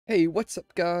Hey, what's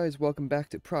up guys? Welcome back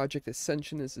to Project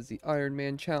Ascension. This is the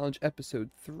Ironman Challenge episode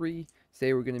 3.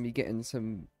 Today we're going to be getting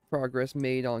some progress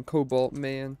made on Cobalt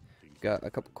Man. Got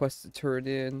a couple quests to turn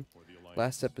in.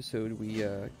 Last episode we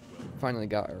finally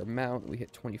got our mount. We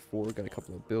hit 24, got a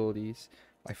couple of abilities.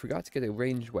 I forgot to get a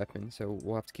ranged weapon, so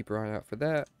we'll have to keep our eye out for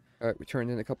that. Alright, we turned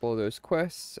in a couple of those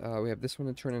quests. We have this one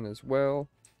to turn in as well.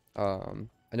 I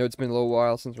know it's been a little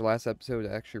while since our last episode.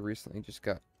 I actually recently just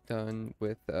got done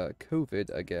with COVID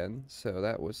again, so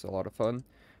that was a lot of fun.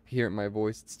 If you hear my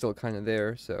voice, it's still kind of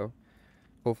there, so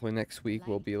hopefully next week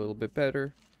will be a little bit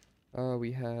better.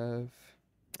 We have...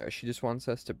 she just wants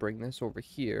us to bring this over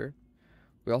here.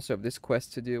 We also have this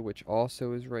quest to do, which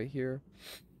also is right here.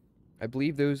 I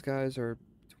believe those guys are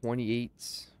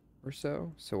 28s or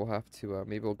so, so we'll have to,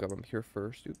 maybe we'll go up here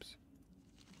first. Oops.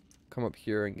 Come up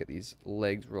here and get these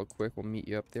legs real quick. We'll meet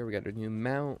you up there. We got a new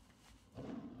mount. There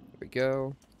we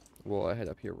go. We'll head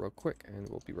up here real quick and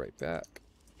we'll be right back.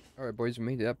 Alright boys, we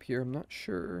made it up here. I'm not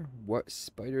sure what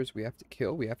spiders we have to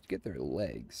kill. We have to get their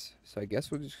legs. So I guess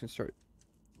we're just going to start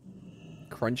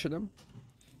crunching them.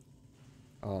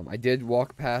 I did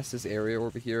walk past this area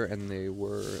over here and they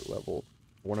were level...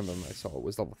 One of them I saw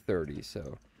was level 30,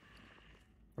 so...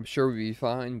 I'm sure we'll be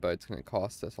fine, but it's going to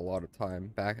cost us a lot of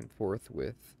time back and forth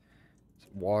with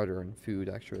water and food.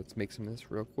 Actually, let's make some of this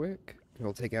real quick.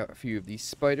 We'll take out a few of these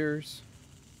spiders.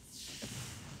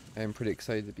 I'm pretty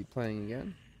excited to be playing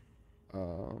again.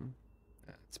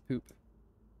 It's poop.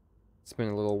 It's been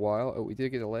a little while. Oh, we did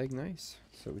get a leg. Nice.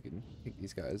 So we can take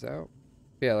these guys out.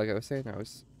 Yeah, like I was saying, I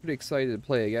was pretty excited to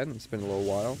play again. It's been a little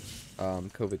while.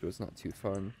 COVID was not too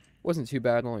fun. It wasn't too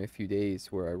bad, only a few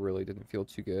days where I really didn't feel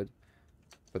too good.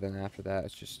 But then after that,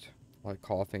 it's just a lot of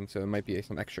coughing. So it might be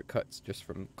some extra cuts just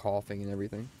from coughing and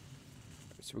everything.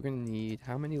 So we're going to need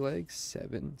how many legs?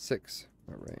 6.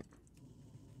 Alright.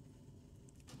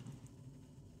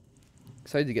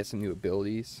 Excited to get some new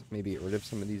abilities. Maybe get rid of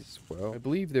some of these as well. I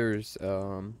believe there's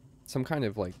some kind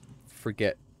of like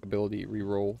forget ability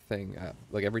reroll thing at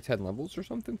like every 10 levels or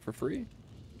something for free.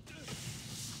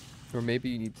 Or maybe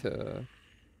you need to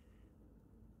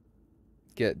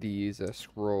get these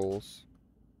scrolls.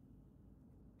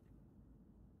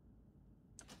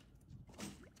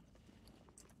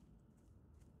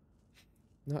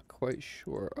 Not quite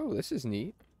sure. Oh, this is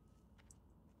neat.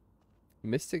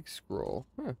 Mystic Scroll.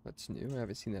 Huh, that's new. I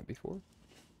haven't seen that before.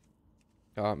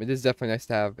 It is definitely nice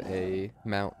to have a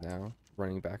mount now.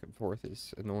 Running back and forth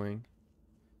is annoying.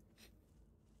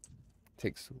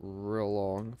 Takes real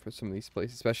long for some of these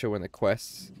places, especially when the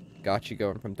quests got you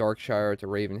going from Darkshire to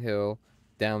Ravenhill,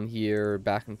 down here,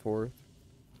 back and forth.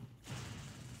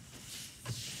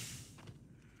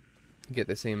 You get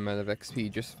the same amount of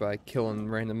XP just by killing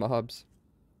random mobs.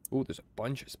 Ooh, there's a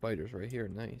bunch of spiders right here.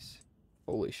 Nice.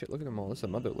 Holy shit, look at them all. This is a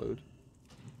mother load.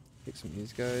 Take some of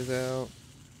these guys out.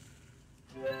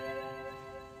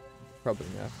 Probably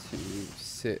gonna have to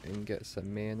sit and get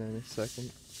some mana in a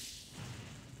second.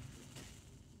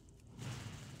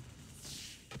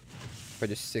 If I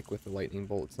just stick with the lightning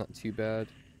bolt, it's not too bad.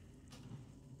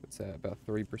 What's that, about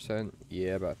 3%?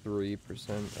 Yeah, about 3%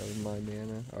 of my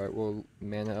mana. Alright, we'll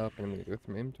mana up and I'm gonna go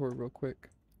through my inventory real quick.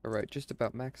 Alright, just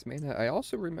about max mana. I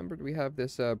also remembered we have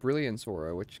this Brilliance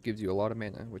Aura, which gives you a lot of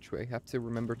mana, which we have to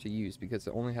remember to use because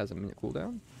it only has a minute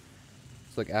cooldown.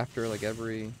 So like after like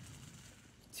every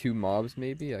 2 mobs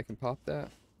maybe, I can pop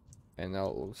that. And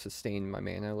that'll sustain my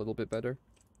mana a little bit better.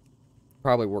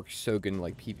 Probably works so good in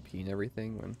like PvP and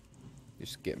everything when you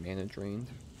just get mana drained.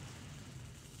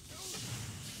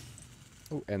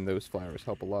 Oh, and those flowers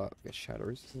help a lot. We got shadow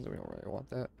resistance, we don't really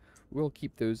want that. We'll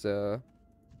keep those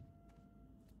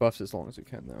buffs as long as we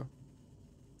can though.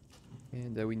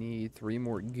 And we need 3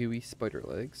 more gooey spider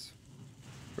legs.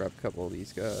 Grab a couple of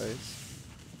these guys.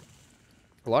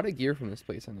 A lot of gear from this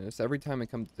place I noticed. Every time I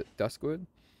come to Duskwood,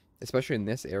 especially in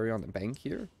this area on the bank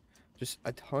here, just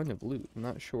a ton of loot. I'm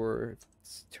not sure if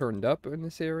it's turned up in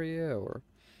this area or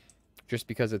just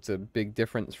because it's a big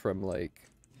difference from like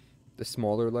the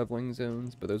smaller leveling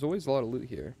zones, but there's always a lot of loot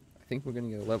here. I think we're gonna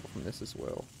get a level from this as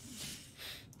well.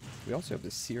 We also have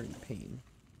the Searing Pain.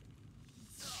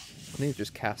 I think it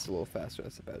just casts a little faster,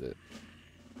 that's about it.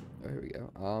 Oh, here we go.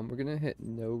 We're gonna hit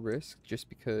no risk just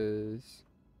because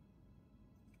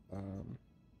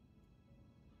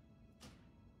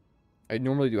I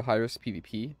normally do high risk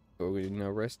PvP, but we do no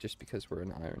risk just because we're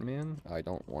an Ironman. I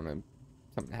don't want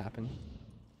something to happen.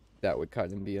 That would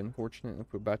kind of be unfortunate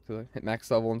if we're about to hit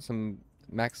max level and some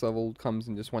max level comes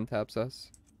and just one taps us.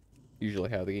 Usually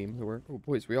how the games work. Oh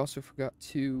boys, we also forgot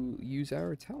to use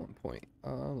our talent point.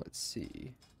 Let's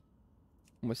see.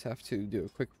 Almost have to do a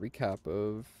quick recap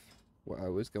of what I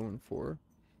was going for.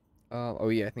 Oh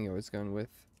yeah, I think I was going with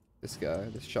this guy,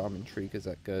 this shaman tree, because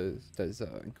that does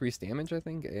increased damage, I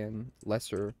think, and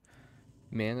lesser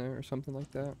mana or something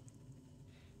like that.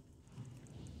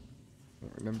 I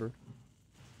don't remember.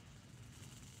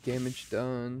 Damage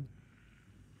done.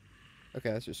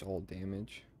 Okay, that's just all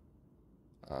damage.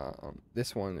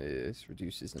 This one is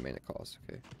reduces the mana cost.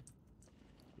 Okay,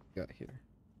 got here.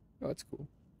 Oh, that's cool.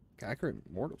 Accurate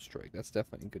Mortal Strike. That's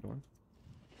definitely a good one.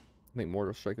 I think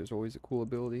Mortal Strike is always a cool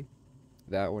ability.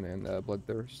 That one and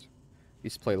Bloodthirst.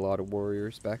 Used to play a lot of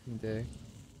warriors back in the day.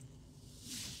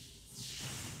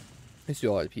 I used to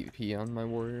do a lot of PvP on my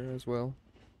warrior as well.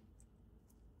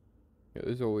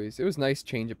 It was nice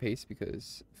change of pace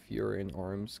because Fury and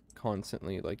Arms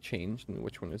constantly like changed and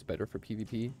which one was better for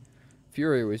PvP.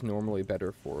 Fury was normally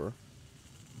better for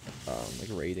like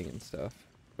raiding and stuff,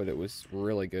 but it was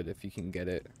really good if you can get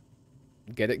it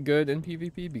good in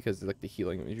PvP because like the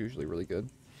healing was usually really good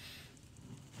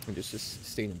and just the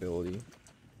sustainability.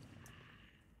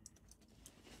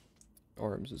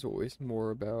 Arms is always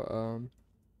more about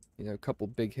you know, a couple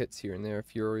big hits here and there.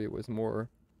 Fury was more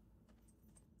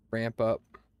ramp up.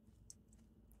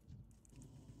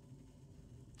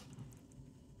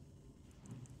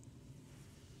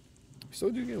 Still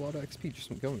do get a lot of XP just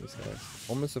from going this fast.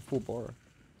 Almost a full bar.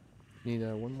 Need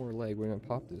one more leg. We're gonna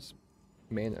pop this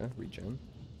mana regen.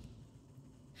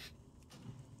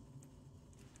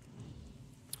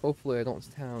 Hopefully I don't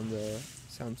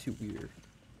sound too weird.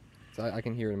 So I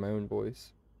can hear it in my own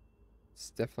voice.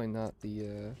 It's definitely not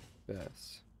the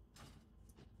best.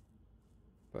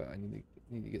 But I need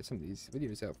to get some of these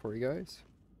videos out for you guys.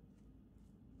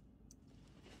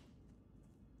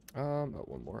 Oh,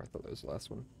 one more. I thought that was the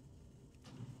last one.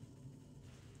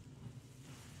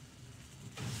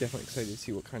 Definitely excited to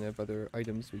see what kind of other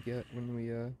items we get when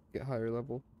we get higher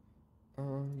level.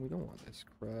 We don't want this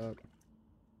crap.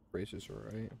 Bracers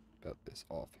are right. About this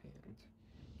offhand.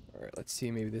 Alright, let's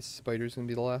see. Maybe this spider's gonna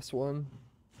be the last one.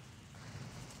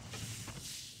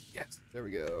 Yes, there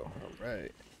we go.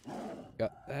 Alright.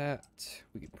 Got that.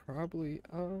 We could probably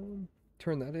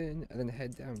turn that in and then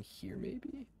head down here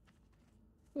maybe.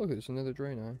 Look, there's another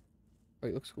Draenei. Oh,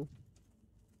 it looks cool.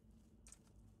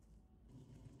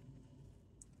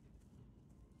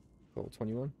 Level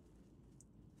 21.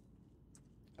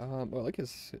 Well, I like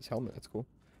his helmet. That's cool.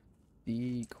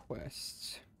 The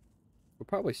quests. We'll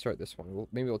probably start this one.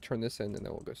 Maybe we'll turn this in and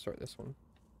then we'll go start this one.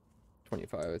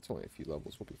 25. It's only a few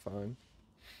levels. We'll be fine.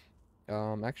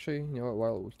 Actually, you know what?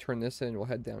 While we turn this in, we'll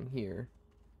head down here,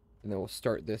 and then we'll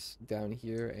start this down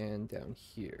here and down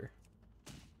here.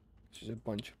 There's a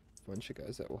bunch of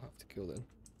guys that we'll have to kill then.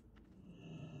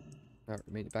 Alright,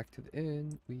 we made it back to the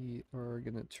inn. We are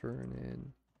gonna turn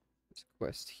in this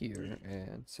quest here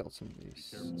and sell some of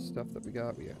these stuff that we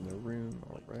got. We got no room.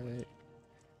 All right.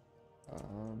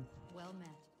 Well met.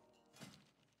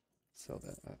 Sell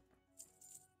that.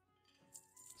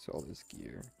 Sell this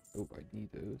gear. Oh, I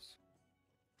need those.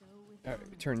 Alright,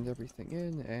 we turned everything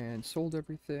in and sold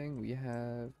everything. We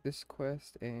have this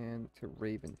quest and to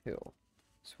Raven Hill.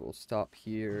 So we'll stop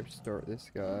here, start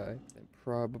this guy, and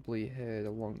probably head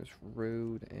along this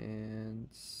road and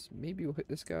maybe we'll hit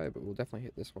this guy, but we'll definitely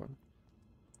hit this one.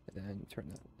 And then turn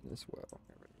that in as well.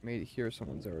 Right, made it here,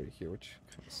 someone's already here, which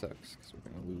kind of sucks because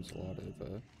we're going to lose a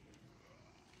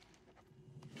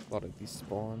lot of these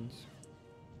spawns.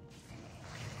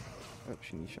 Oh,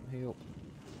 she needs some help.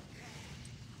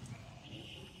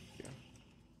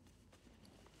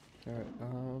 Alright,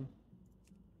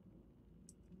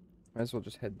 might as well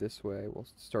just head this way. We'll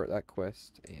start that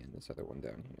quest and this other one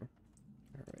down here.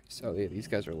 Alright, so yeah, these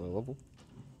guys are low level.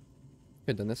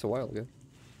 Could have done this a while ago.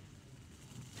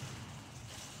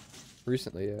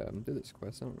 Recently, did this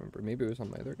quest, I don't remember. Maybe it was on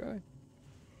my other guy?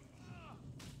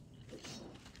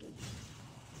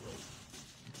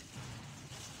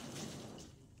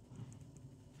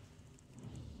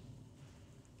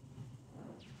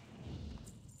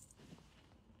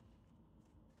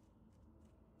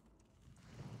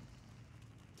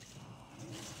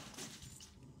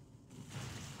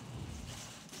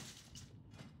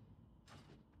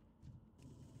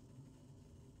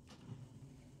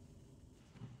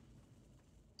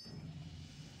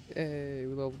 Yay,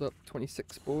 we leveled up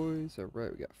 26 boys.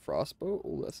 Alright, we got Frostbolt.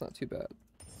 Oh, that's not too bad.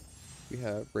 We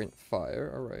have Rent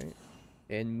Fire, alright.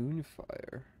 And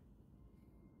Moonfire.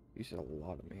 Uses a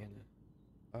lot of mana.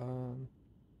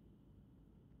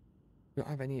 We don't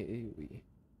have any AoE.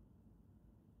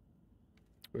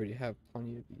 We already have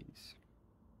plenty of these.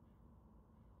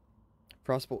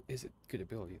 Frostbolt is a good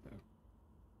ability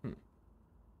though.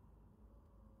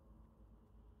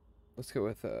 Let's go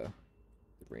with the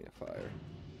Rain of Fire.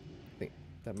 I think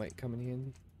that might come in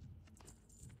handy.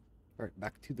 Alright,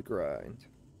 back to the grind.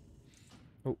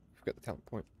 Oh, forgot the talent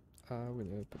point. We're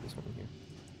gonna put this one in here,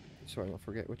 so I don't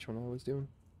forget which one I was doing.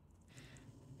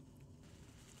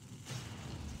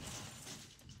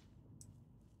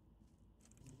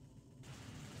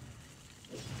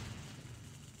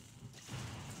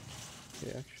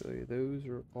 Okay, actually, those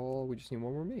are all. We just need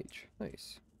one more mage.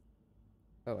 Nice.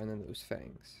 Oh, and then those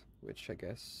fangs, which I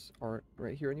guess aren't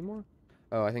right here anymore.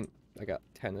 Oh, I think I got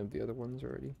 10 of the other ones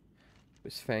already.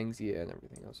 There's fangs, yeah, and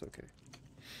everything else. Okay.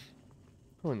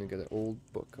 Oh, and they got an old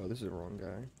book. Oh, this is the wrong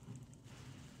guy.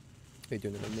 They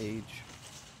doing a mage.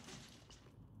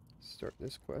 Start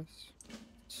this quest.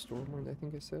 Stormwind, I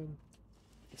think I said.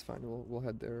 It's fine. We'll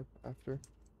head there after.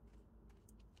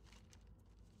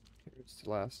 Here's the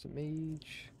last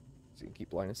mage. He's gonna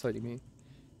keep line of sighting me.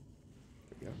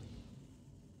 There we go.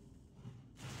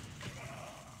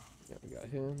 Yeah, we got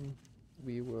him.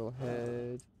 We will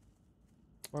head.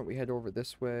 Why don't we head over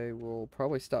this way? We'll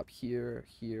probably stop here,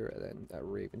 and then at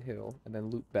Raven Hill, and then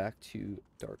loop back to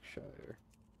Darkshire.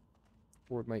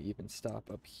 Or might even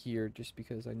stop up here, just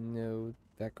because I know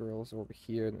that girl's over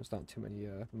here, and there's not too many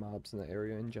mobs in the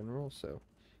area in general, so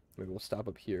maybe we'll stop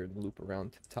up here and loop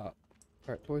around to the top.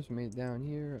 Alright, boys, we made it down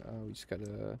here. We just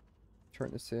gotta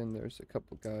turn this in. There's a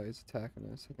couple guys attacking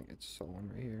us. I think I saw one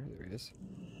right here. There he is.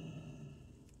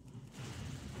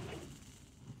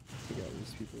 Take out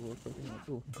these people real quick.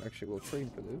 Oh, actually, we'll train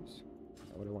for those.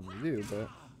 Not what I wanted to do, but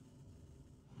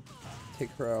take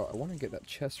her out. I want to get that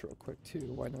chest real quick too.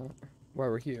 Why not? While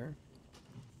we're here.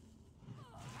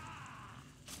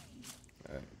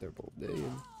 Alright, they're both dead.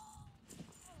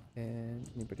 And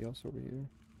anybody else over here?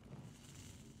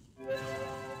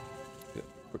 Good.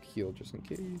 Quick heal just in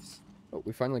case. Oh,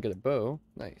 we finally got a bow.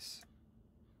 Nice.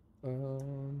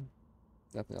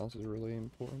 Nothing else is really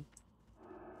important.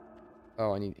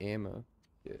 Oh, I need ammo.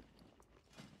 Yeah.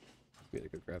 We gotta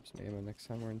go grab some ammo next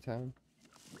time we're in town.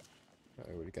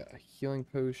 Alright, we got a healing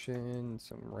potion,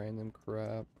 some random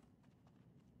crap.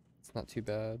 It's not too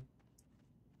bad.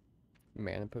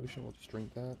 Mana potion, we'll just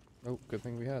drink that. Oh, good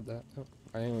thing we had that. Oh,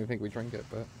 I didn't even think we drank it,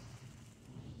 but...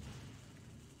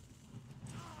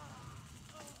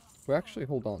 we'll actually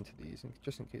hold on to these,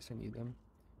 just in case I need them.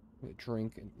 I'm gonna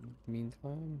drink in the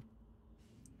meantime.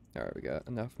 Alright, we got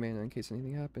enough mana in case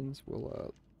anything happens.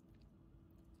 We'll,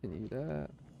 continue that.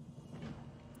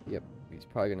 Yep, he's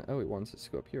probably gonna... oh, he wants us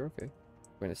to go up here, okay.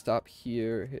 We're gonna stop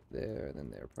here, hit there, and then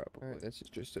there probably. Alright, this is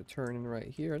just a turn in right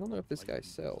here. I don't know if this guy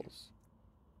sells.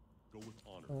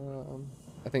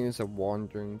 I think it's a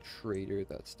wandering trader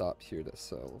that stops here that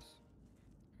sells.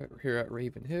 Alright, we're here at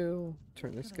Raven Hill.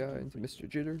 Turn this guy into Mr.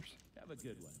 Jitters.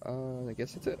 I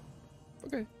guess that's it.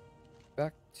 Okay.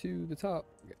 Back to the top.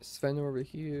 We got Sven over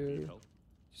here.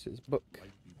 Just his book.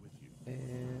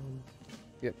 And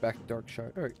get back to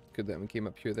Darkshire. Alright, good that we came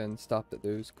up here then, stopped at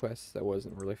those quests. That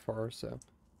wasn't really far, so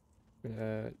I'm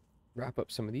gonna wrap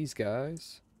up some of these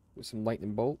guys with some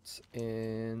lightning bolts,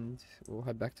 and we'll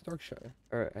head back to Darkshire.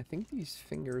 Alright, I think these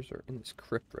fingers are in this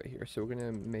crypt right here, so we're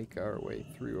gonna make our way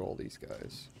through all these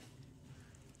guys.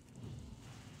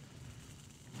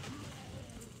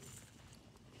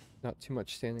 Not too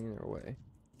much standing in our way.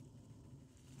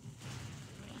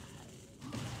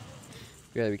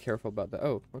 We gotta be careful about that.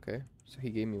 Oh, okay. So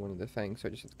he gave me one of the fangs, so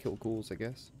I just have to kill ghouls, I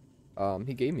guess.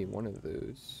 He gave me one of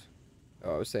those.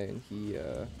 Oh, I was saying he,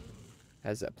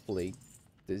 has that plague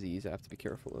disease I have to be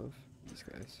careful of. These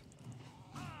guys.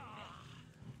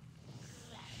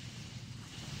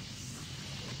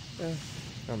 I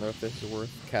don't know if this is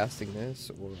worth casting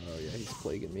this, or, yeah, he's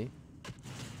plaguing me.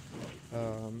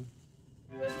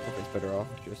 I think it's better off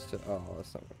just to... oh,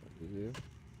 that's not what I wanted to do.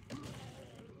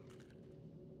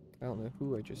 I don't know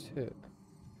who I just hit.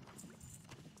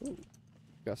 Ooh,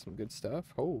 got some good stuff.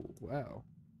 Oh, wow.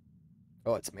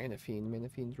 Oh, it's Mana Fiend. Mana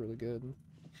Fiend's really good.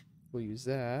 We'll use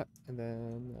that, and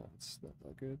then... no, it's not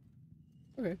that good.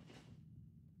 Okay.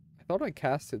 I thought I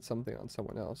casted something on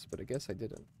someone else, but I guess I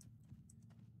didn't.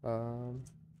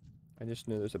 I just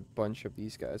know there's a bunch of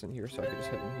these guys in here, so I can just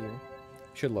hit them here.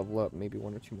 Should level up, maybe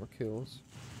 1 or 2 more kills.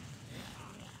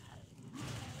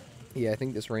 Yeah, I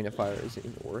think this Rain of Fire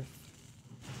isn't worth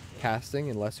casting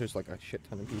unless there's like a shit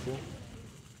ton of people.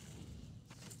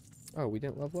 Oh, we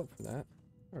didn't level up from that.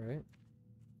 Alright.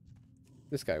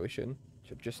 This guy we should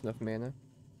have just enough mana.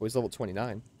 Oh, he's level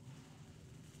 29.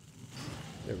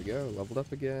 There we go, leveled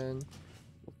up again.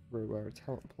 We'll throw our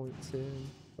talent points in.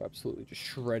 We're absolutely just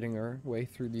shredding our way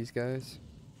through these guys.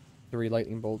 3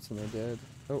 lightning bolts and they're dead.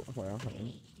 Oh, wow.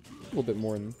 A little bit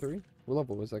more than 3. What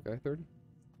level was that guy? 30?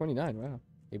 29, wow.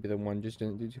 Maybe the one just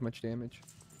didn't do too much damage.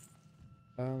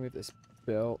 We have this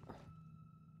belt.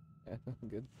 Yeah, nothing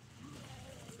good.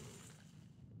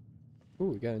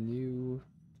 Ooh, we got a new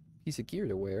piece of gear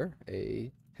to wear.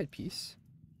 A headpiece.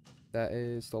 That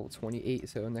is level 28,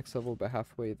 so next level about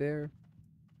halfway there.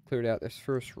 Cleared out this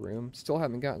first room. Still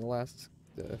haven't gotten the last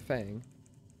Fang.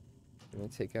 I'm gonna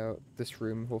take out this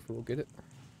room, hopefully we'll get it.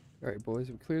 Alright boys,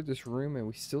 we cleared this room and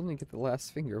we still didn't get the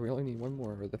last finger. We only need one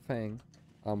more, or the Fang.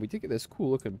 We did get this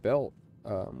cool looking belt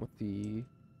with the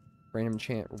random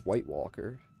enchant White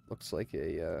Walker. Looks like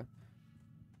a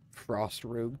Frost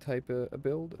Rogue type of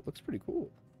build. It looks pretty cool.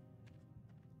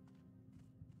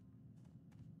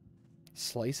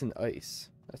 Slice and Ice.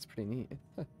 That's pretty neat.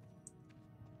 Huh.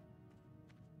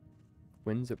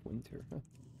 Winds of Winter. Huh.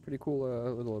 Pretty cool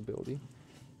little ability.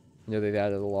 I know they've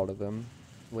added a lot of them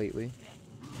lately.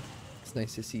 It's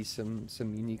nice to see some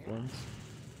unique ones.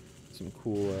 Some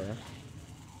cool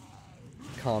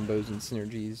combos and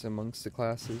synergies amongst the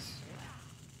classes.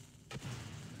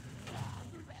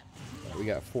 We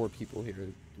got 4 people here.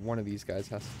 One of these guys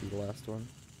has to be the last one.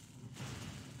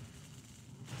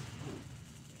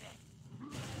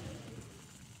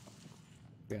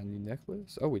 We got a new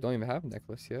necklace. Oh, we don't even have a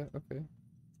necklace yet. Okay.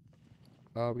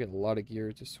 We got a lot of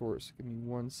gear to sort, so give me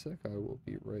 1 sec. I will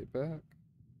be right back.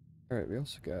 Alright, we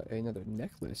also got another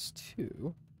necklace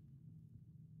too.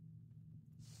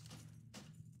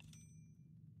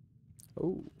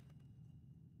 Oh.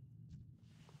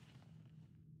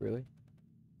 Really?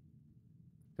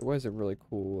 It was a really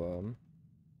cool,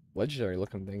 legendary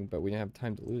looking thing, but we didn't have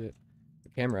time to loot it. The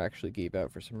camera actually gave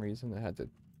out for some reason. I had to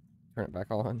turn it back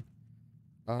on.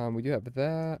 We do have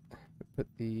that.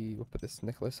 We'll put this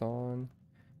necklace on.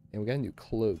 And we got a new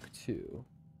cloak too.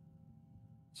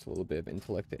 Just a little bit of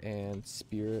intellect and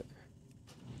spirit.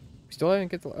 We still didn't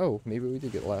get the... Oh, maybe we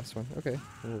did get the last one. Okay.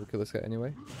 We'll kill this guy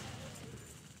anyway.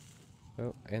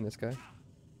 Oh, and this guy.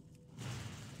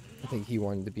 I think he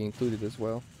wanted to be included as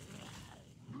well.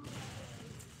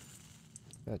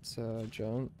 That's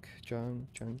junk.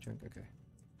 Okay.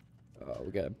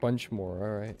 We got a bunch more.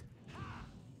 Alright.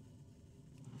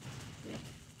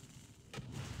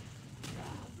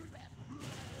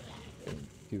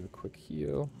 Do a quick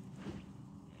heal.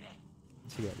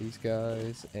 So we got these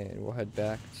guys, and we'll head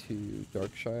back to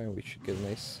Darkshire, and we should get a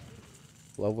nice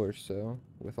level or so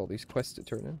with all these quests to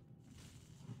turn in.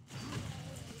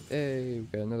 Hey, we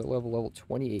got another level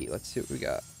 28. Let's see what we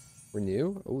got.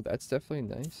 Renew. Oh, that's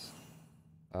definitely nice.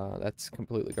 That's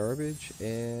completely garbage.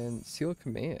 And Seal of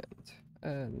Command.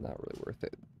 Not really worth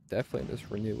it. Definitely this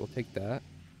Renew. We'll take that.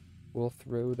 We'll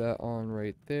throw that on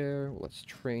right there. Let's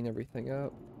train everything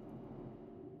up.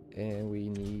 And we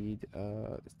need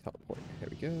this teleport. There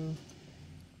we go.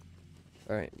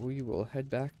 Alright, we will head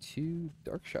back to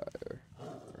Darkshire.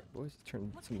 Alright, boys, let's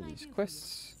turn some of these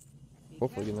quests.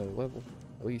 Hopefully get another level.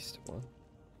 At least one.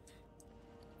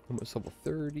 Almost level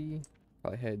 30.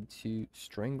 Probably head to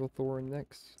Stranglethorn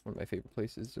next. One of my favorite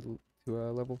places to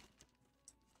level.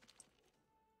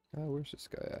 Where's this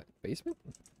guy at? Basement?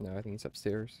 No, I think he's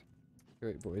upstairs.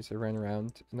 Alright, boys, I ran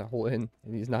around in the whole inn,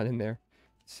 and he's not in there.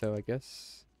 So I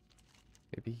guess...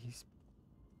 maybe he's...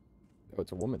 oh,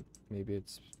 it's a woman. Maybe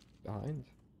it's behind.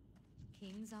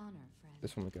 King's honor, friend.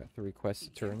 This one we got 3 quests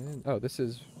to turn in. Oh, this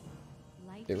is...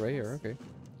 okay, right here. Okay.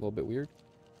 A little bit weird.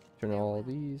 Turn on all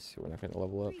these. We're not going to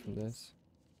level up from this.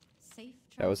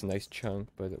 That was a nice chunk,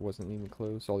 but it wasn't even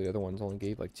close. All the other ones only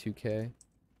gave like 2k.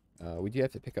 We do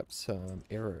have to pick up some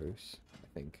arrows, I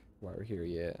think, while we're here,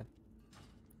 yeah.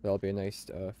 That'll be a nice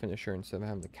finisher instead of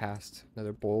having to cast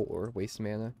another bolt or waste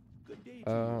mana.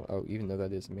 Oh, even though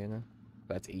that is mana.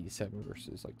 That's 87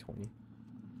 versus like 20.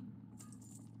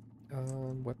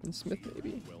 Weaponsmith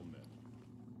maybe?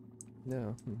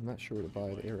 No, I'm not sure where to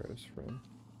buy the arrows from.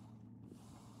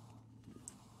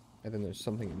 And then there's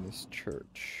something in this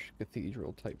church,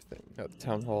 cathedral type thing. Oh, the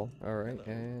town hall. Alright,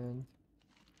 and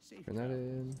turn that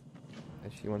in.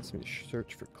 And she wants me to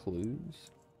search for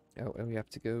clues. Oh, and we have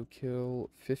to go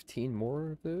kill 15 more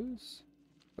of those?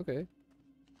 Okay.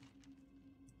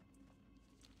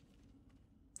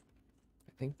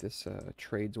 I think this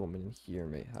tradeswoman in here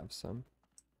may have some.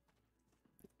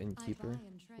 Innkeeper.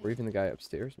 Or even the guy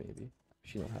upstairs, maybe.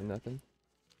 She don't have nothing.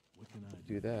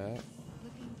 Do that.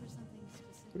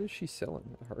 What is she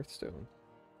selling? A Hearthstone.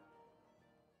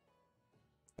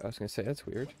 I was gonna say, that's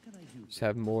weird. Just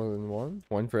have more than one?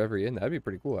 One for every inn? That'd be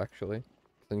pretty cool, actually.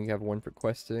 Then you have one for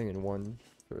questing and one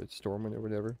for Stormwind or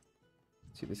whatever.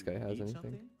 Let's see if this guy has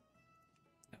anything.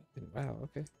 Wow,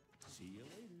 okay.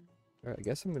 Alright, I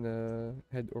guess I'm gonna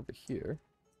head over here.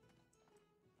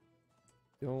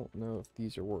 Don't know if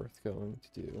these are worth going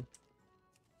to do.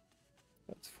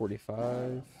 That's 45.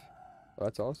 Oh,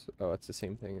 that's also... oh, it's the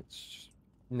same thing. It's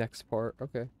next part.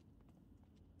 Okay.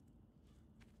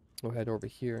 We'll head over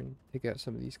here and take out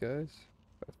some of these guys.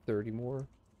 About 30 more.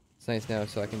 It's nice now,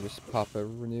 so I can just pop a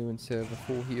renew instead of a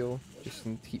full heal, just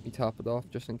to keep me top it off,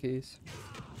 just in case.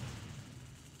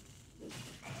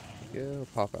 Go,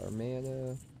 pop our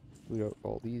mana. Loot out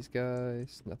all these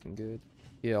guys. Nothing good.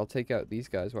 Yeah, I'll take out these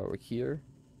guys while we're here,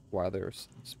 while they're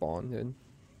spawned in,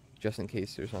 just in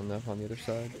case there's not enough on the other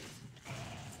side.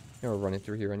 You know, we're running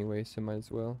through here anyway, so might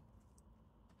as well.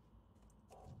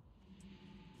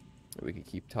 We could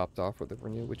keep topped off with a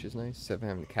renew, which is nice, instead of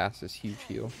having to cast this huge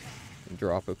heal and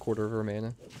drop a quarter of our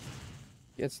mana.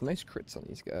 Yeah, it's nice crits on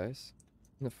these guys.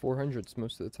 In the 400s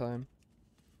most of the time.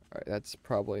 Alright, that's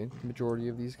probably the majority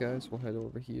of these guys. We'll head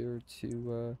over here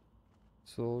to,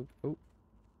 oh.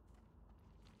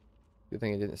 Good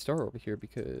thing I didn't start over here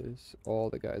because all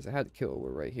the guys I had to kill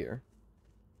were right here.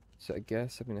 So I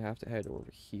guess I'm gonna have to head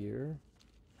over here.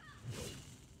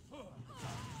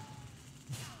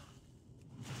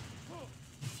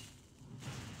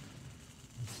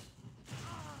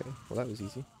 Okay, well that was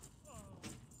easy.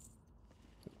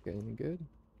 Got anything good?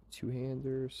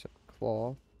 Two-handers,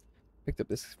 claw. Picked up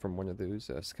this from one of those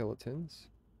skeletons.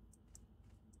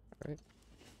 Alright.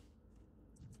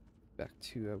 Back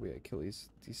to, we gotta kill these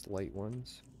light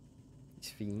ones.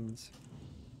 These fiends.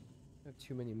 I have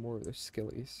too many more of those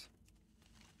skillies.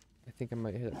 I think I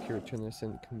might head up here, turn this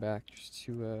in, and come back just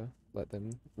to let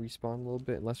them respawn a little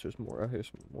bit. Unless there's more. Oh, here's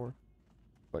some more.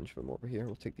 Bunch of them over here.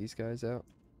 We'll take these guys out.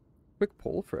 Quick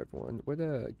poll for everyone. What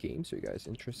games are you guys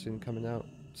interested in coming out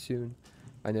soon?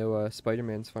 I know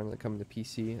Spider-Man's finally coming to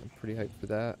PC. I'm pretty hyped for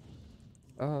that.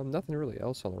 Nothing really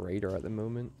else on the radar at the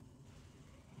moment.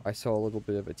 I saw a little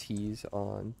bit of a tease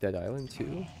on Dead Island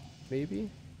 2, maybe.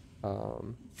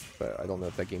 But I don't know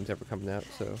if that game's ever coming out,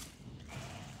 so...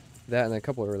 That and a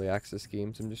couple of early access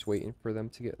games, I'm just waiting for them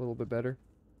to get a little bit better.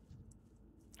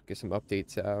 Get some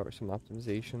updates out or some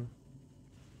optimization.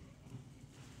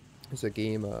 There's a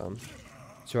game,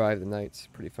 Survive the Night's a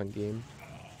pretty fun game,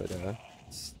 but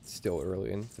it's still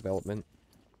early in development.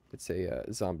 It's a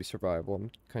zombie survival.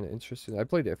 I'm kind of interested. I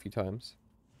played it a few times.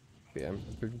 But yeah,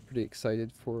 I've been pretty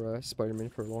excited for Spider-Man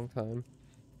for a long time.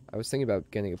 I was thinking about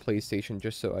getting a PlayStation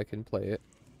just so I can play it.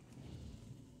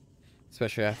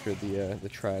 Especially after the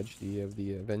tragedy of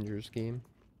the Avengers game.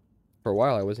 For a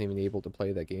while I wasn't even able to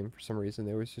play that game for some reason.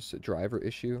 There was just a driver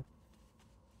issue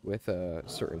with a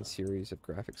certain series of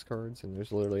graphics cards, and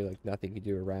there's literally like nothing you can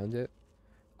do around it.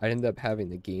 I ended up having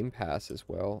the Game Pass as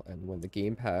well, and when the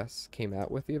Game Pass came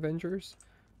out with the Avengers,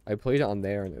 I played it on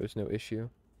there and there was no issue.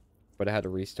 But I had to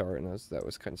restart, and that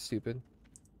was kind of stupid.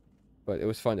 But it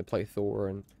was fun to play Thor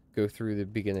and go through the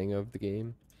beginning of the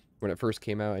game, when it first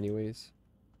came out anyways.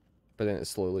 But then it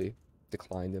slowly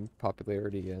declined in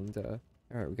popularity, and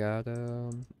alright, we got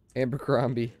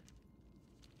Abercrombie.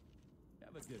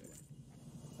 Have a good one.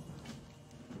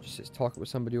 Just talking with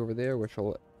somebody over there, which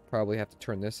I'll probably have to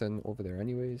turn this in over there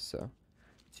anyways, so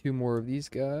 2 more of these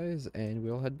guys and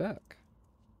we'll head back.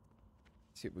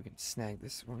 See if we can snag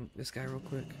this guy real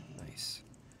quick. Nice.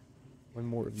 1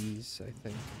 more of these, I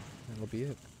think. That'll be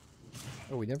it.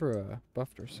 Oh, we never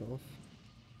buffed ourselves.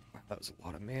 Wow, that was a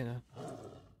lot of mana.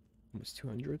 Almost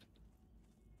 200.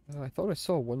 I thought I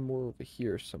saw 1 more over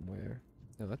here somewhere.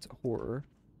 No, that's a horror.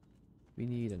 We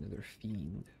need another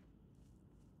fiend.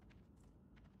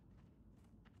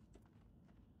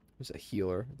 There's a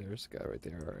healer. There's a guy right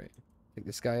there. Alright. Take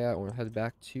this guy out and we'll head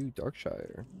back to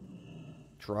Darkshire.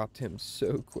 Dropped him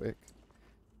so quick.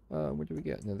 What do we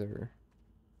get? Another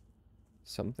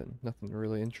something. Nothing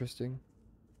really interesting.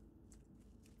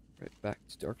 Right, back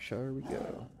to Darkshire we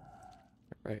go.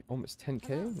 Alright, almost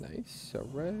 10k. Nice.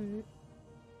 Alright.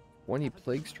 20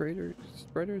 plague spreaders.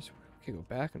 We can go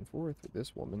back and forth with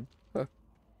this woman. Huh.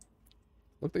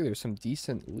 Looked like there's some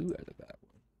decent loot out of that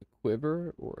one. A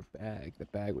quiver or a bag. The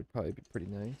bag would probably be pretty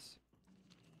nice.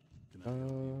 For the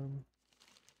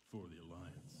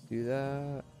Alliance. Do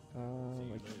that.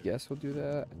 I guess we'll do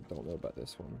that. I don't know about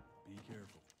this one. Be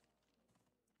careful.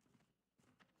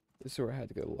 This is where I had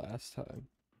to go last time.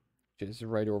 Which is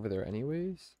right over there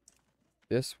anyways.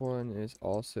 This one is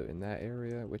also in that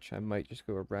area, which I might just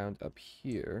go around up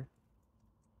here.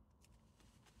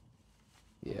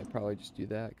 Yeah, probably just do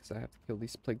that, because I have to kill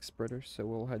these plague spreaders, so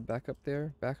we'll head back up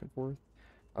there, back and forth.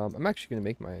 I'm actually going to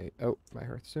make my... Oh, my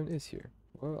Hearthstone is here.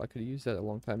 Well, I could have used that a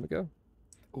long time ago.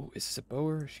 Oh, is this a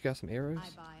bower? She got some arrows?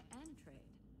 I buy and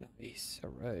trade. Nice,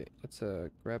 alright. Let's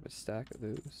grab a stack of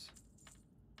those.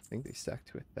 I think they stack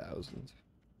to 1,000.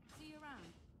 See you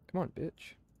around. Come on,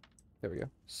 bitch. There we go.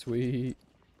 Sweet.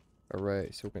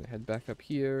 Alright, so we're going to head back up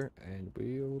here, and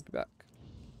we'll be back.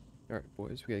 Alright,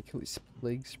 boys, we gotta kill these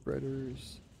plague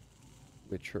spreaders,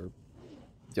 which are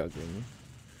dug in.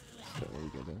 So we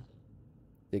gotta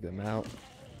dig them out.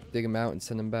 dig them out and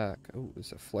send them back. Oh,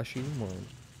 there's a flesh-eating one.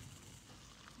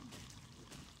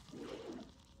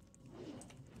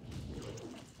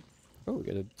 Oh, we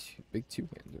got a big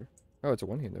two-hander. Oh, it's a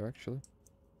one-hander, actually.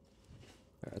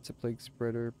 That's a plague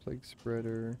spreader, plague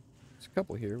spreader. There's a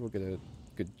couple here. We'll get a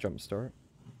good jump start.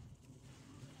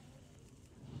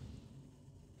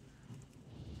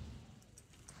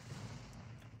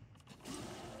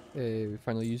 Hey, we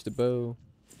finally used a bow.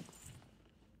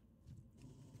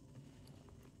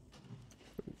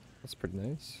 That's pretty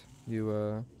nice.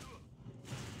 You,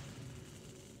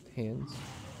 hands.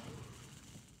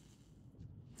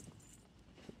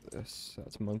 This,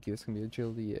 that's monkey. That's gonna be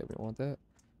agility. Yeah, we don't want that.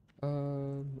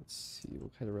 Let's see.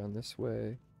 We'll head around this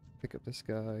way. Pick up this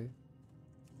guy.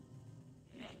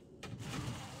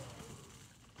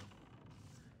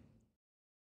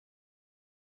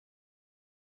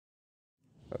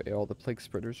 Oh yeah, all the plague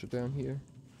spreaders are down here.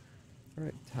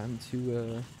 Alright, time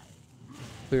to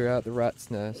clear out the rat's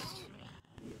nest.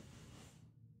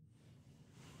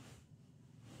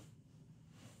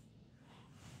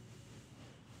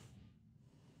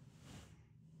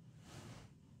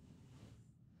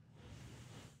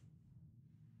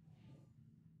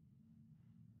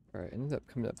 Alright, I ended up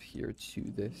coming up here to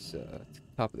this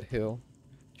top of the hill,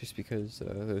 just because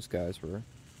those guys were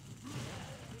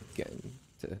getting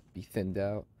to be thinned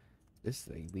out. This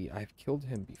elite, I've killed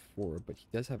him before, but he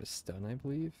does have a stun, I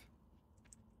believe.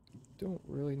 Don't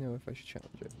really know if I should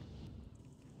challenge it.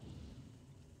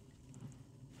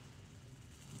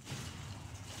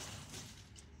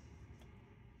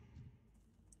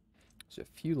 There's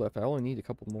a few left. I only need a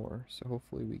couple more, so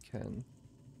hopefully we can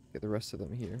get the rest of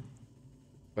them here.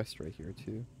 Quest right here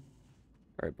too.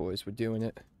 Alright boys, we're doing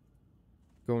it.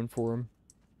 Going for him.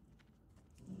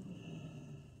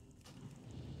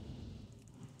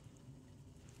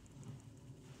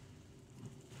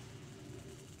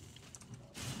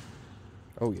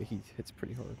 Oh yeah, he hits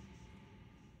pretty hard.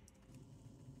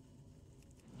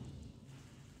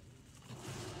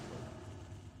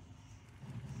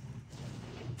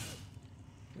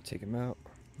 Take him out.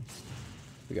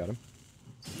 We got him.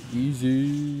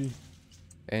 Easy.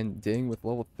 Ending with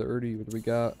level 30. What do we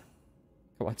got?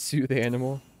 Come on, soothe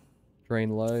animal.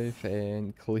 Drain life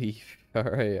and cleave.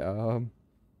 Alright, I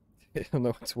don't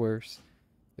know what's worse.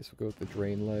 Guess we'll go with the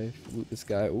drain life. Loot this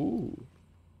guy. Ooh.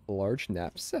 A large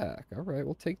knapsack. Alright,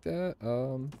 we'll take that.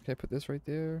 Can I put this right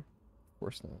there? Of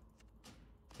course not.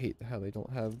 I hate how they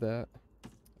don't have that.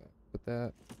 Put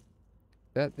that.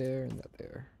 That there and that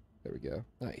there. There we go.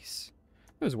 Nice.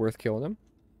 It was worth killing him.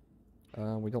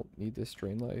 We don't need this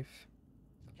drain life.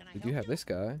 We do have this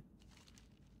guy.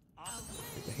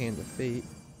 Like the Hand of Fate.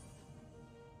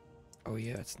 Oh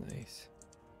yeah, that's nice.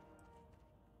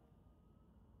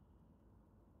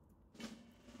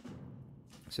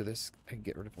 So this, I can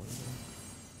get rid of one of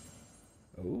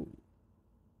them. Oh.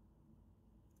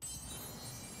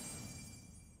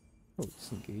 Oh,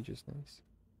 disengage is nice.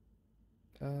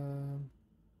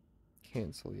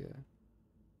 Cancel, yeah.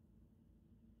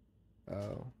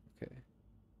 Oh, okay.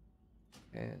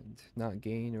 And not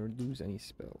gain or lose any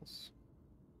spells.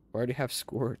 I already have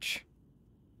Scorch.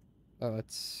 Oh,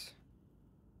 it's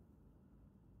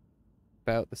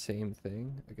about the same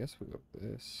thing. I guess we'll go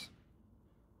with this.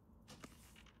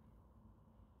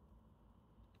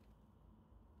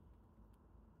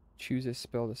 Choose a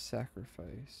spell to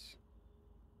sacrifice.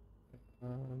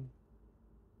 Let's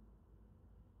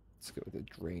go with the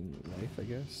drain life, I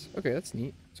guess. Okay, that's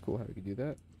neat. It's cool how we can do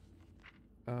that.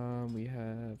 We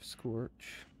have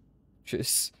Scorch, which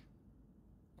is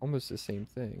almost the same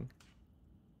thing.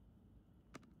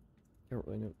 I don't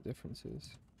really know what the difference is.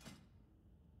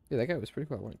 Yeah, that guy was pretty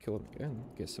cool. I want to kill him again.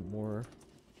 Get some more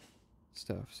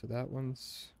stuff. So that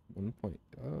one's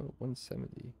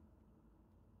 170.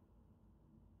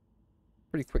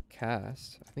 Pretty quick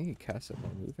cast. I think he casts it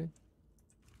while moving.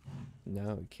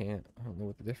 No, he can't. I don't know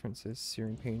what the difference is.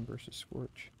 Searing Pain versus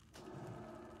Scorch.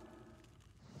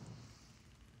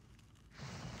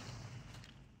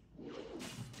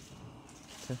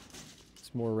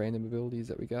 It's more random abilities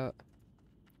that we got.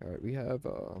 Alright, we have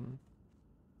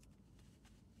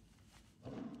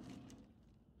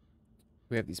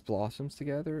these blossoms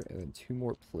together, and then 2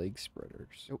 more plague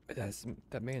spreaders. Oh, that's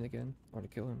that man again. I want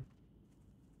to kill him.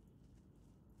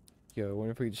 Yo, I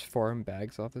wonder if we could just farm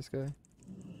bags off this guy.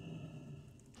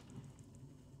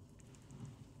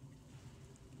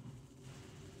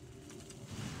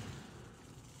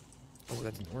 Oh,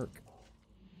 that didn't work.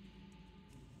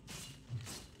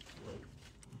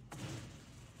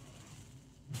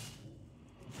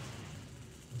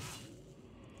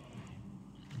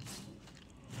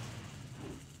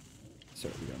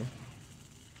 Sorry, we got him.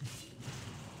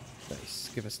 Nice.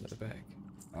 Give us another bag.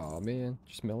 Oh man,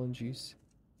 just melon juice.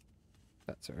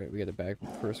 That's alright, we got a bag from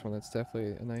the first one, that's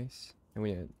definitely a nice. And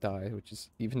we didn't die, which is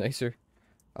even nicer.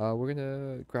 We're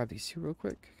gonna grab these two real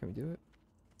quick. Can we do it?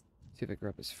 See if I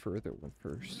grab this further one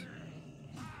first.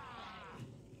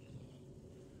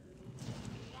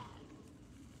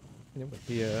 And it would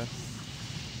be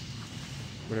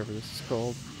whatever this is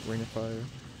called, Ring of Fire.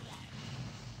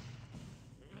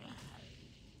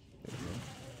 There we go.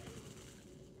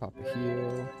 Pop a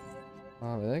heal.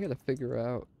 And I gotta figure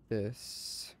out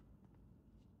this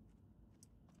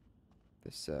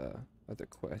other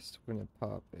quest. We're gonna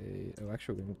pop a. Oh,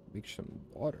 actually, we're gonna make some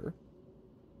water.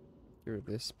 Get rid of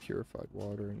this purified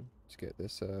water and just get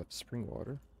this spring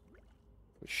water,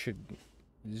 which should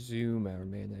zoom our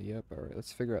mana. Yep. All right.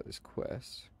 Let's figure out this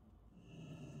quest.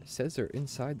 It says they're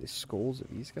inside the skulls of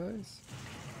these guys.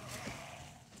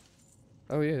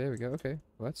 Oh yeah, there we go. Okay.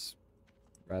 Well, that's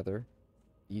rather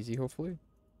easy, hopefully.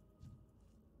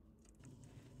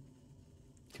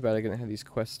 Too bad I didn't have these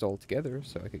quests all together,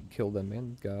 so I could kill them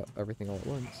and got everything all at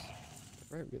once.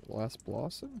 Alright, we got the last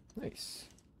blossom. Nice.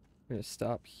 We're gonna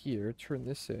stop here, turn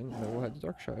this in, and then we'll head to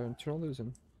Darkshire and turn all those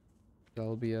in.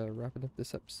 That'll be wrapping up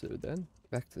this episode then.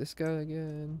 Back to this guy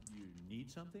again. You need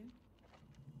something?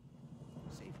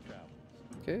 Safe travels.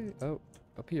 Okay, oh,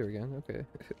 up here again, okay.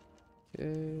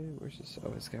 Okay, where's this? Oh,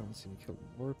 this guy wants to kill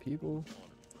more people.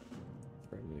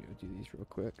 Alright, I'm gonna go do these real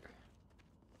quick.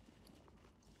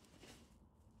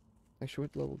 Actually,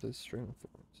 what level does Strangle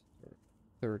Thorns?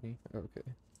 30. Okay.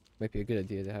 Might be a good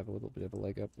idea to have a little bit of a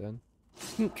leg up then.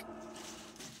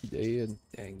 Dead.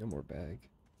 Dang, no more bag.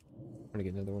 I'm gonna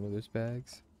get another one of those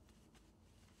bags.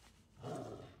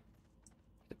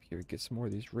 Up here, get some more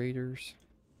of these raiders.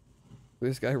 Look at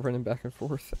this guy running back and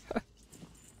forth.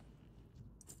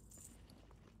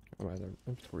 Oh, my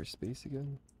inventory space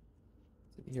again.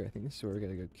 Here, I think this is where I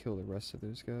gotta go kill the rest of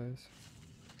those guys.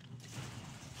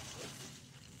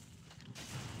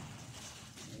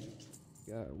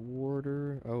 Got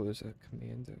warder. Oh, there's a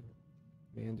commander.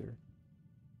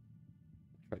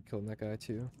 Tried killing that guy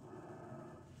too.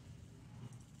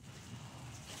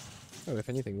 Oh, if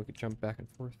anything, we could jump back and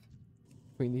forth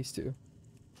between these two.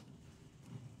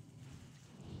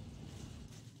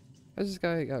 How's this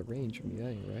guy got range from me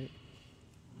anyway, right?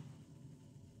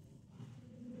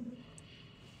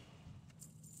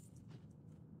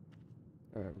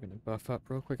 Alright, we're gonna buff up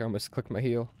real quick. I almost clicked my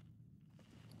heal.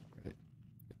 Right.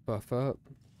 Buff up.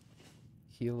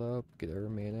 Heal up. Get our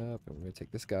mana up. And we're gonna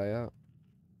take this guy out.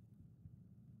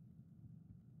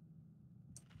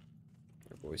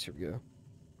 Alright, boys, here we go.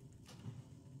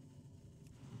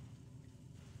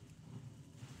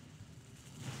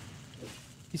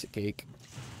 Piece of cake.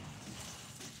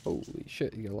 Holy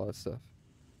shit, you got a lot of stuff.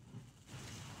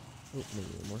 Oh, maybe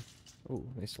one more. Oh,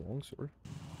 nice longsword.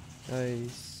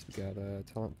 Nice. We got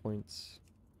talent points.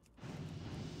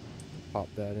 Pop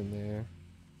that in there.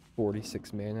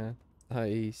 46 mana.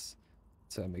 Nice.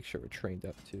 Let's make sure we're trained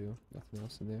up too. Nothing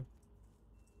else in there.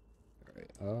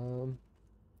 Alright,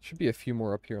 should be a few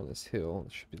more up here on this hill.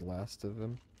 This should be the last of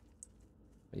them.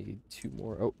 I need 2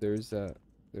 more. Oh, there's a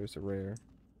rare.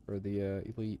 Or the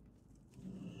elite.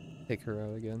 Take her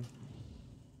out again.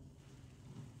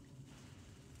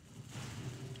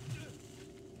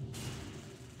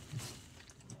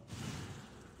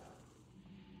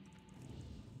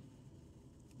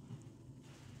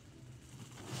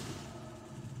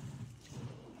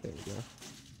 There we go.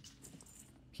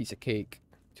 Piece of cake.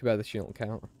 Too bad that she don't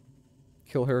count.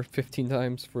 Kill her 15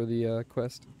 times for the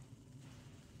quest.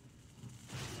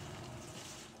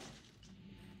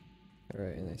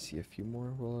 Alright, and I see a few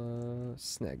more. We'll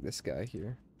snag this guy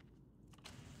here.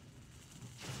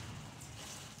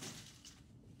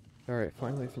 Alright,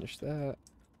 finally finished that.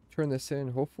 Turn this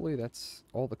in. Hopefully that's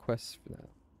all the quests for now.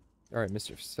 Alright,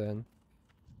 Mr. Sen.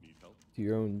 Need help? Do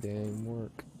your own dang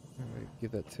work. Alright,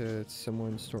 give that to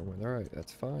someone in Stormwind. Alright,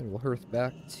 that's fine. We'll hearth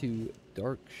back to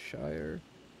Darkshire.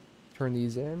 Turn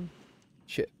these in.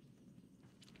 Shit.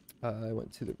 I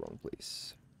went to the wrong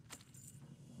place.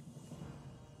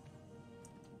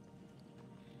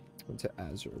 Went to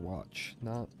Azure Watch,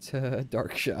 not to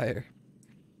Darkshire.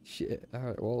 Shit.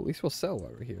 Alright, well, at least we'll sell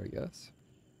while we're here, I guess.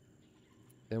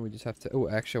 Then we just have to... Oh,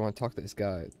 actually, I want to talk to this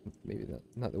guy. Maybe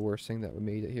not the worst thing that we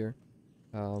made it here.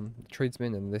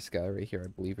 Tradesman and this guy right here, I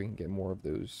believe we can get more of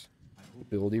those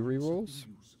ability rerolls,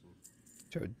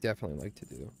 which I would definitely like to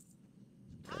do.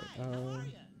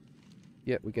 Right,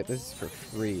 yeah, we get this for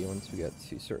free once we get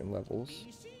to certain levels.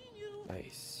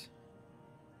 Nice.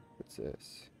 What's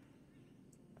this?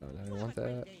 Oh, no, I don't want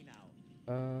that.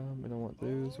 I don't want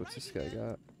those. What's this guy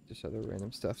got? Just other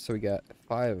random stuff. So we got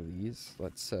 5 of these.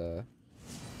 Let's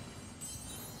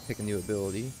Pick a new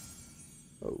ability.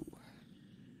 Oh,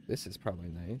 this is probably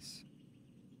nice.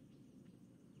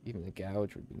 Even the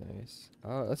gouge would be nice.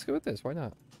 Let's go with this. Why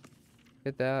not?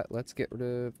 Hit that. Let's get rid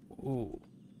of... Ooh.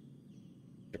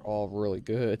 They're all really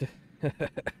good. Let's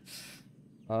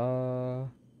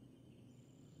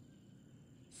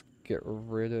get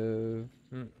rid of...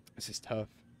 This is tough.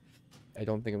 I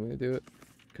don't think I'm going to do it.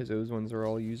 Because those ones are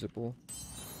all usable.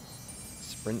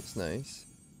 Sprint's nice.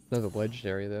 Another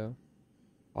legendary, though.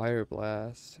 Fire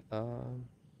Blast.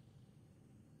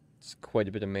 It's quite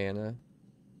a bit of mana.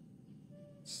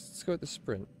 Let's go with the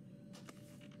Sprint.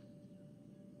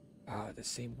 The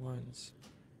same ones.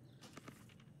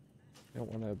 I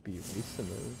don't want to be wasting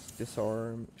those.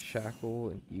 Disarm, Shackle,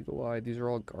 and Eagle Eye. These are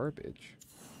all garbage.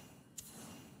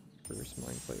 First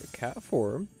Mind Flayer. Cat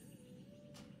form.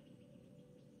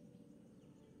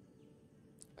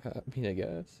 I mean, I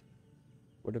guess.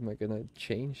 What am I gonna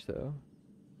change though?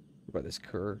 What about this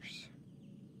curse?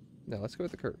 No, let's go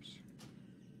with the curse.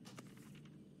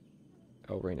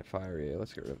 Oh, Rain of Fire. Yeah,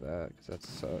 let's get rid of that because that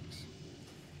sucks.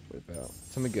 What about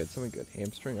something good? Something good.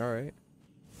 Hamstring. All right.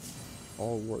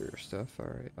 All warrior stuff. All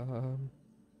right.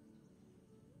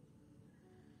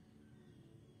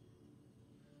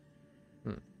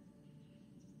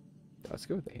 Let's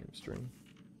go with the hamstring.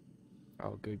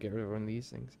 Oh, good. Get rid of one of these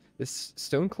things. This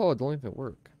stone claw don't even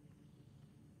work.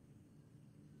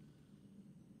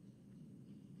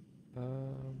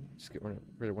 Just get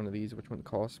rid of one of these. Which one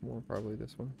costs more? Probably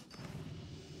this one.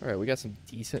 All right, we got some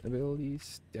decent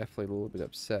abilities. Definitely a little bit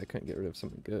upset. Couldn't get rid of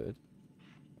something good.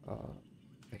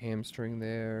 The hamstring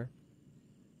there,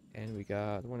 and we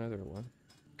got one other one.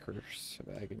 Curse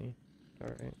of Agony. All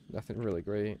right, nothing really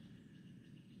great.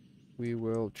 We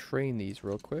will train these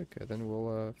real quick, and then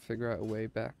we'll figure out a way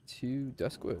back to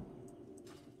Duskwood.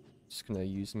 Just gonna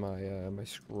use my my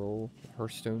scroll,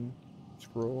 Hearthstone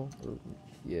scroll,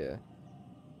 yeah,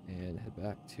 and head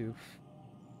back to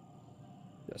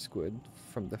Duskwood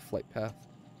from the flight path.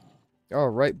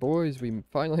 Alright, boys, we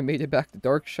finally made it back to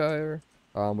Darkshire.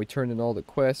 We turned in all the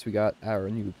quests. We got our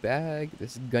new bag,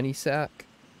 this gunny sack.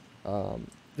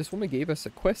 This woman gave us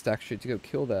a quest actually to go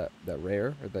kill that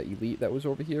rare, or that elite that was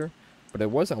over here. But it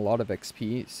wasn't a lot of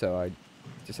XP, so I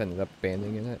just ended up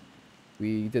abandoning it.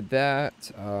 We did that.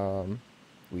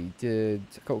 We did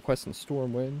a couple quests in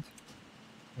Stormwind.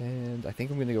 And I think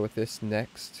I'm going to go with this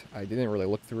next. I didn't really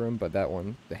look through them, but that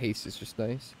one, the haste is just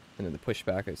nice. And then the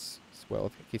pushback is, as well,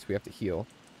 in case we have to heal.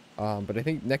 But I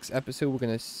think next episode we're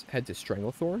going to head to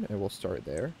Stranglethorn, and we'll start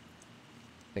there.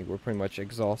 I think we're pretty much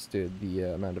exhausted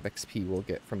the amount of XP we'll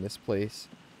get from this place.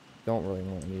 Don't really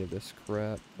want any of this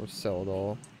crap. We'll sell it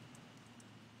all.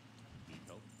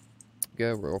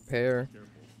 Go, we'll repair.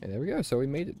 And there we go. So we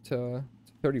made it to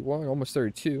 31, almost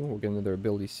 32. We'll get another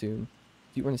ability soon.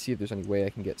 Do you want to see if there's any way I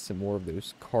can get some more of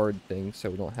those card things so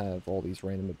we don't have all these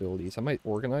random abilities? I might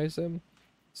organize them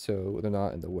so they're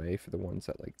not in the way for the ones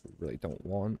that like we really don't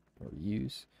want or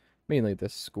use. Mainly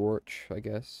this Scorch, I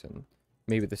guess, and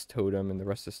maybe this Totem and the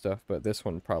rest of the stuff, but this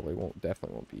one probably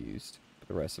definitely won't be used. But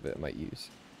the rest of it I might use.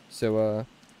 So, if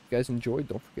you guys enjoyed,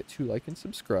 don't forget to like and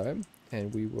subscribe,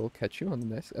 and we will catch you on the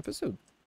next episode.